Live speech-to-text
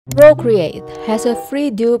Procreate has a free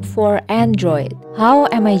dupe for Android. How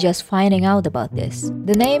am I just finding out about this?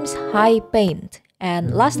 The name's HiPaint,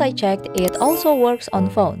 and last I checked, it also works on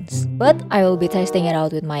phones. But I will be testing it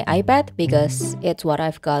out with my iPad because it's what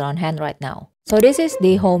I've got on hand right now. So this is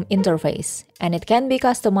the home interface, and it can be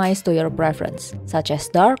customized to your preference, such as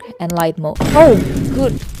dark and light mode. Oh,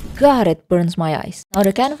 good God, it burns my eyes. Now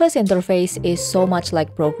the canvas interface is so much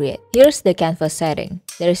like Procreate. Here's the canvas setting.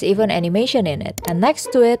 There's even animation in it, and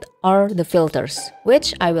next to it are the filters,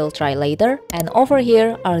 which I will try later, and over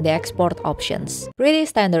here are the export options. Pretty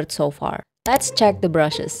standard so far. Let's check the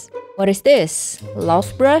brushes. What is this?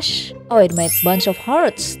 Love brush? Oh, it made a bunch of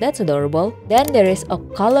hearts. That's adorable. Then there is a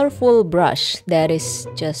colorful brush that is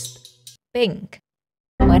just pink.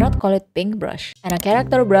 Why not call it pink brush? And a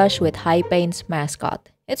character brush with HiPaint's mascot.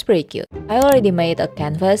 It's pretty cute. I already made a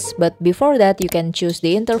canvas, but before that you can choose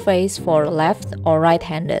the interface for left or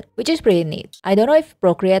right-handed, which is pretty neat. I don't know if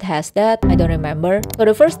Procreate has that, I don't remember. So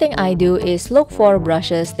the first thing I do is look for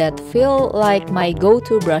brushes that feel like my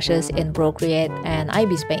go-to brushes in Procreate and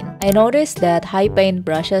HiPaint. I noticed that HiPaint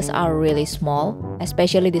brushes are really small,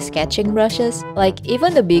 especially the sketching brushes. Like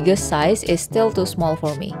even the biggest size is still too small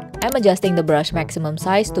for me. I'm adjusting the brush maximum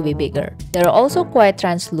size to be bigger. They're also quite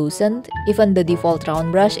translucent, even the default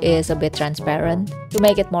round brush is a bit transparent. To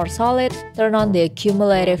make it more solid, turn on the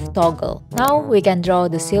cumulative toggle. Now we can draw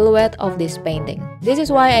the silhouette of this painting. This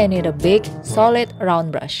is why I need a big, solid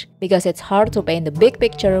round brush, because it's hard to paint the big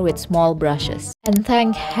picture with small brushes. And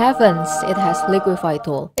thank heavens it has Liquify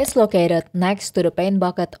tool. It's located next to the paint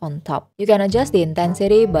bucket on top. You can adjust the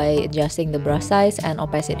intensity by adjusting the brush size and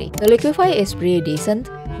opacity. The Liquify is pretty decent,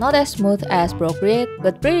 not as smooth as Procreate,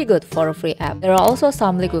 but pretty good for a free app. There are also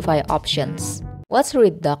some Liquify options. What's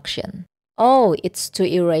reduction? Oh, it's to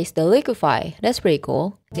erase the Liquify. That's pretty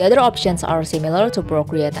cool. The other options are similar to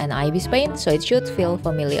Procreate and HiPaint, so it should feel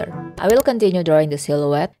familiar. I will continue drawing the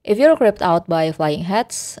silhouette. If you're creeped out by flying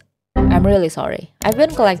heads, I'm really sorry. I've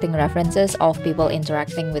been collecting references of people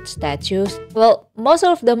interacting with statues. Well, most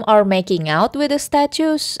of them are making out with the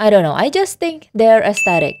statues. I don't know, I just think they're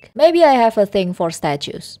aesthetic. Maybe I have a thing for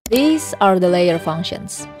statues. These are the layer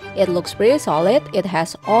functions. It looks pretty solid. It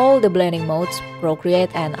has all the blending modes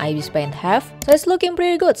Procreate and HiPaint have. So it's looking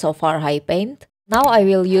pretty good so far, HiPaint. Now I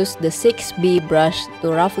will use the 6B brush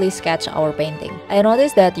to roughly sketch our painting. I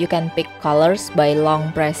noticed that you can pick colors by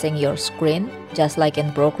long pressing your screen, just like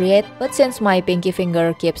in Procreate, but since my pinky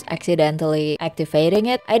finger keeps accidentally activating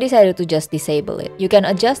it, I decided to just disable it. You can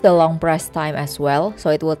adjust the long press time as well, so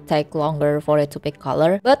it would take longer for it to pick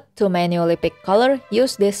color, but to manually pick color,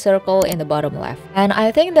 use this circle in the bottom left. And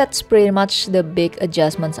I think that's pretty much the big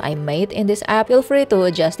adjustments I made in this app. Feel free to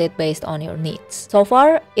adjust it based on your needs. So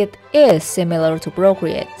far, it is similar to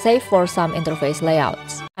Procreate, save for some interface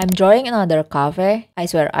layouts. I'm drawing another cafe. I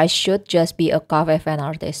swear I should just be a cafe fan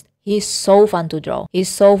artist. He's so fun to draw. He's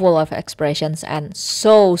so full of expressions and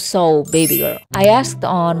so baby girl. I asked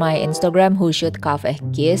on my Instagram who should cafe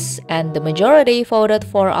kiss, and the majority voted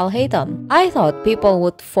for I'll hate them. I thought people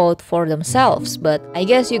would vote for themselves, but I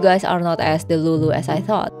guess you guys are not as delulu as I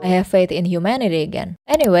thought. I have faith in humanity again.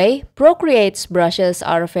 Anyway, Procreate's brushes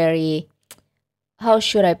are very... how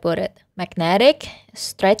should I put it? Magnetic?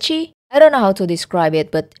 Stretchy? I don't know how to describe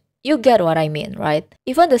it, but you get what I mean, right?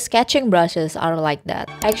 Even the sketching brushes are like that.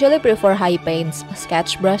 I actually prefer HiPaint's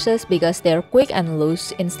sketch brushes because they're quick and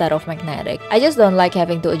loose instead of magnetic. I just don't like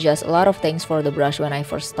having to adjust a lot of things for the brush when I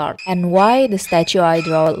first start. And why the statue I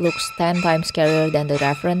draw looks 10 times scarier than the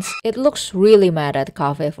reference? It looks really mad at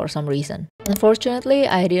Cafe for some reason. Unfortunately,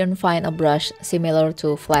 I didn't find a brush similar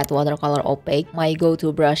to Flat Watercolor Opaque, my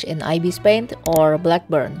go-to brush in HiPaint, or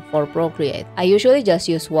Blackburn for Procreate. I usually just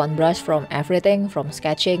use one brush from everything, from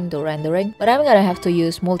sketching to rendering, but I'm gonna have to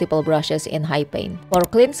use multiple brushes in HiPaint. For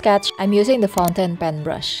clean sketch, I'm using the fountain pen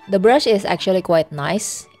brush. The brush is actually quite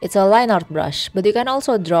nice. It's a line art brush, but you can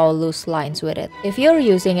also draw loose lines with it. If you're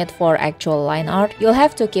using it for actual line art, you'll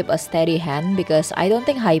have to keep a steady hand because I don't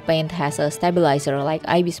think HiPaint has a stabilizer like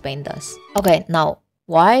HiPaint does. Okay, now,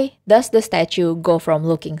 why does the statue go from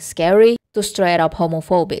looking scary to straight up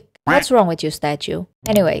homophobic? What's wrong with you, statue?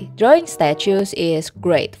 Anyway, drawing statues is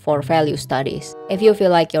great for value studies. If you feel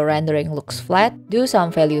like your rendering looks flat, do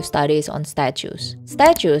some value studies on statues.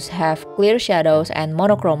 Statues have clear shadows and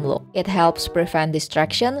monochrome look. It helps prevent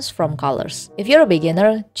distractions from colors. If you're a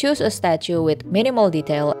beginner, choose a statue with minimal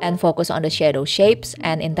detail and focus on the shadow shapes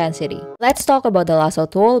and intensity. Let's talk about the lasso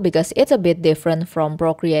tool because it's a bit different from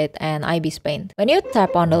Procreate and HiPaint. When you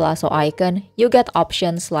tap on the lasso icon, you get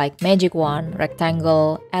options like magic wand,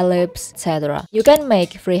 rectangle, ellipse, etc. You can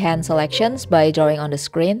make freehand selections by drawing on the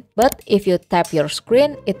screen, but if you tap your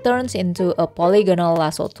screen, it turns into a polygonal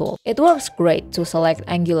lasso tool. It works great to select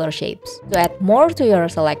angular shapes. To add more to your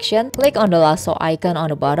selection, click on the lasso icon on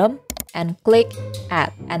the bottom and click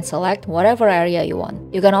Add and select whatever area you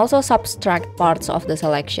want. You can also subtract parts of the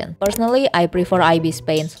selection. Personally, I prefer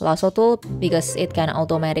HiPaint's lasso tool because it can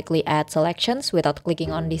automatically add selections without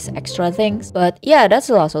clicking on these extra things. But yeah, that's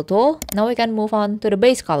the lasso tool. Now we can move on to the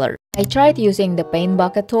base color. I tried using the paint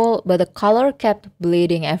bucket tool, but the color kept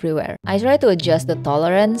bleeding everywhere. I tried to adjust the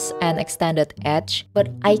tolerance and extended edge, but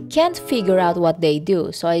I can't figure out what they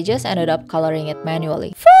do, so I just ended up coloring it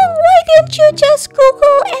manually. Fong, why didn't you just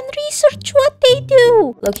Google and research what they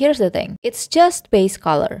do? Look, here's the thing. It's just base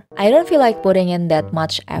color. I don't feel like putting in that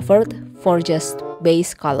much effort for just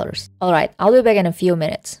base colors. Alright, I'll be back in a few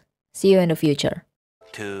minutes. See you in the future.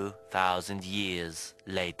 2,000 years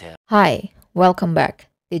later. Hi, welcome back.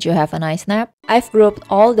 Did you have a nice nap? I've grouped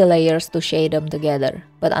all the layers to shade them together,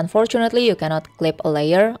 but unfortunately you cannot clip a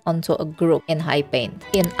layer onto a group in HiPaint.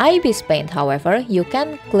 In HiPaint, however, you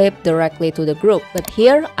can clip directly to the group, but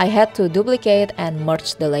here I had to duplicate and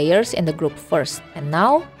merge the layers in the group first, and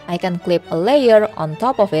now I can clip a layer on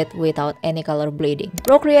top of it without any color bleeding.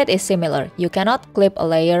 Procreate is similar. You cannot clip a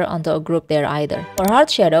layer onto a group there either. For hard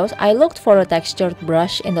shadows, I looked for a textured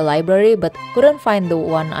brush in the library but couldn't find the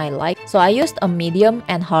one I liked, so I used a medium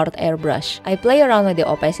and hard airbrush. I play around with the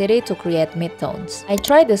opacity to create midtones. I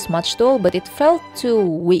tried the smudge tool but it felt too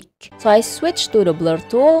weak, so I switched to the blur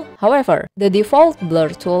tool. However, the default blur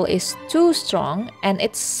tool is too strong and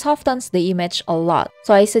it softens the image a lot,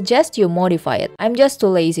 so I suggest you modify it. I'm just too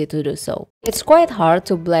lazy to do so. It's quite hard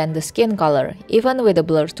to blend the skin color, even with the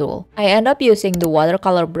blur tool. I end up using the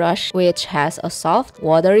watercolor brush, which has a soft,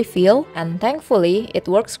 watery feel, and thankfully, it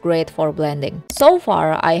works great for blending. So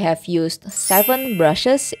far, I have used 7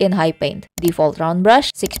 brushes in HiPaint. Default round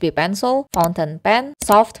brush, 6B pencil, fountain pen,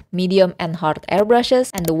 soft, medium, and hard airbrushes,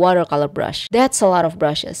 and the watercolor brush. That's a lot of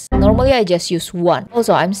brushes. Normally, I just use one.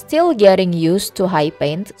 Also, I'm still getting used to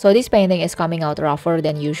HiPaint, so this painting is coming out rougher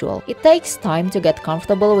than usual. It takes time to get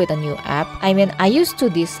comfortable with a new app. I mean, I used to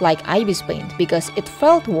dislike HiPaint because it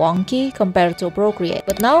felt wonky compared to Procreate,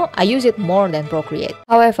 but now I use it more than Procreate.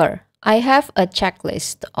 However, I have a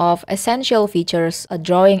checklist of essential features a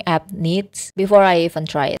drawing app needs before I even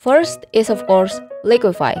try it. First is of course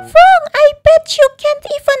Liquify. Fong, I bet you can't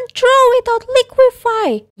even draw without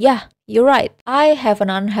Liquify. Yeah, you're right. I have an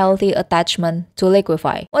unhealthy attachment to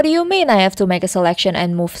Liquify. What do you mean I have to make a selection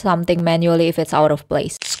and move something manually if it's out of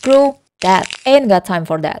place? Screw that. Ain't got time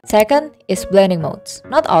for that. Second is blending modes.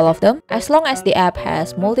 Not all of them. As long as the app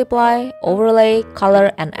has multiply, overlay,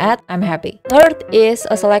 color, and add, I'm happy. Third is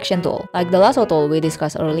a selection tool, like the lasso tool we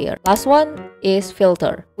discussed earlier. Last one is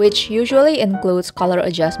filter, which usually includes color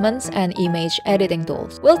adjustments and image editing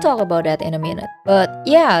tools. We'll talk about that in a minute. But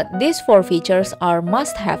yeah, these 4 features are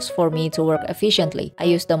must-haves for me to work efficiently. I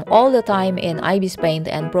use them all the time in HiPaint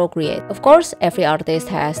and Procreate. Of course, every artist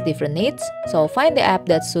has different needs, so find the app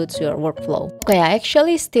that suits your workflow. Okay, I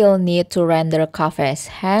actually still need to render Cafe's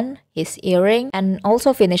hand, his earring, and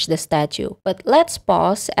also finish the statue. But let's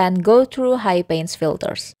pause and go through HiPaint's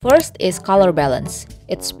filters. First is color balance.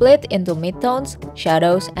 It's split into midtones,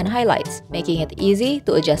 shadows, and highlights, making it easy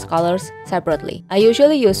to adjust colors separately. I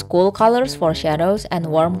usually use cool colors for shadows and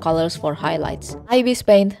warm colors for highlights.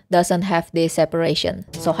 HiPaint doesn't have this separation,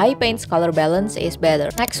 so HiPaint's color balance is better.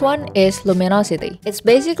 Next one is luminosity. It's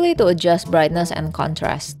basically to adjust brightness and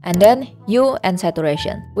contrast. And then hue and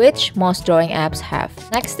saturation, which most drawing apps have.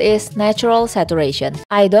 Next is natural saturation.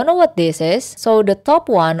 I don't know what this is, so the top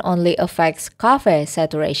one only affects Cafe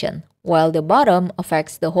saturation, while the bottom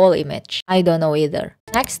affects the whole image. I don't know either.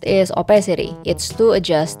 Next is opacity. It's to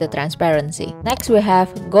adjust the transparency. Next we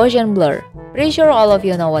have Gaussian blur. Pretty sure all of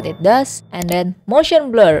you know what it does. And then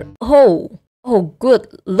motion blur. Oh, good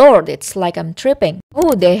lord, it's like I'm tripping.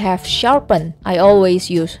 Oh, they have sharpen. I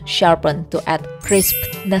always use sharpen to add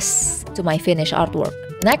crispness to my finished artwork.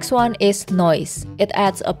 Next one is noise. It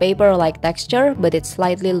adds a paper-like texture, but it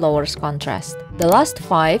slightly lowers contrast. The last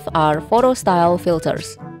 5 are photo style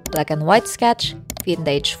filters. Black and white sketch,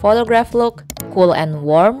 vintage photograph look, cool and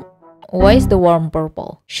warm. Why is the warm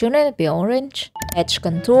purple? Shouldn't it be orange? Edge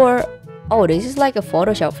contour. Oh, this is like a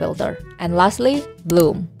Photoshop filter. And lastly,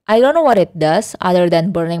 bloom. I don't know what it does other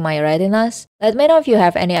than burning my retinas. Let me know if you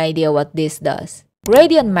have any idea what this does.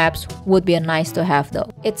 Gradient maps would be nice to have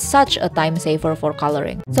though. It's such a time saver for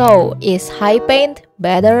coloring. So, is HiPaint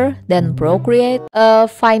better than Procreate?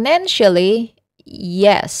 Financially,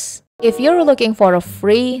 yes. If you're looking for a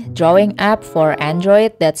free drawing app for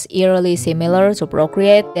Android that's eerily similar to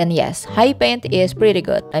Procreate, then yes, HiPaint is pretty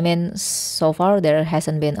good. I mean, so far there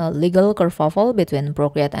hasn't been a legal kerfuffle between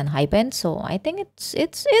Procreate and HiPaint, so I think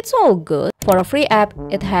it's all good. For a free app,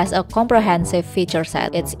 it has a comprehensive feature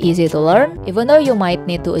set. It's easy to learn, even though you might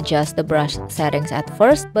need to adjust the brush settings at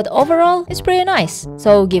first, but overall, it's pretty nice.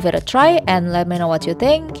 So give it a try and let me know what you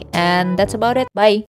think, and that's about it. Bye!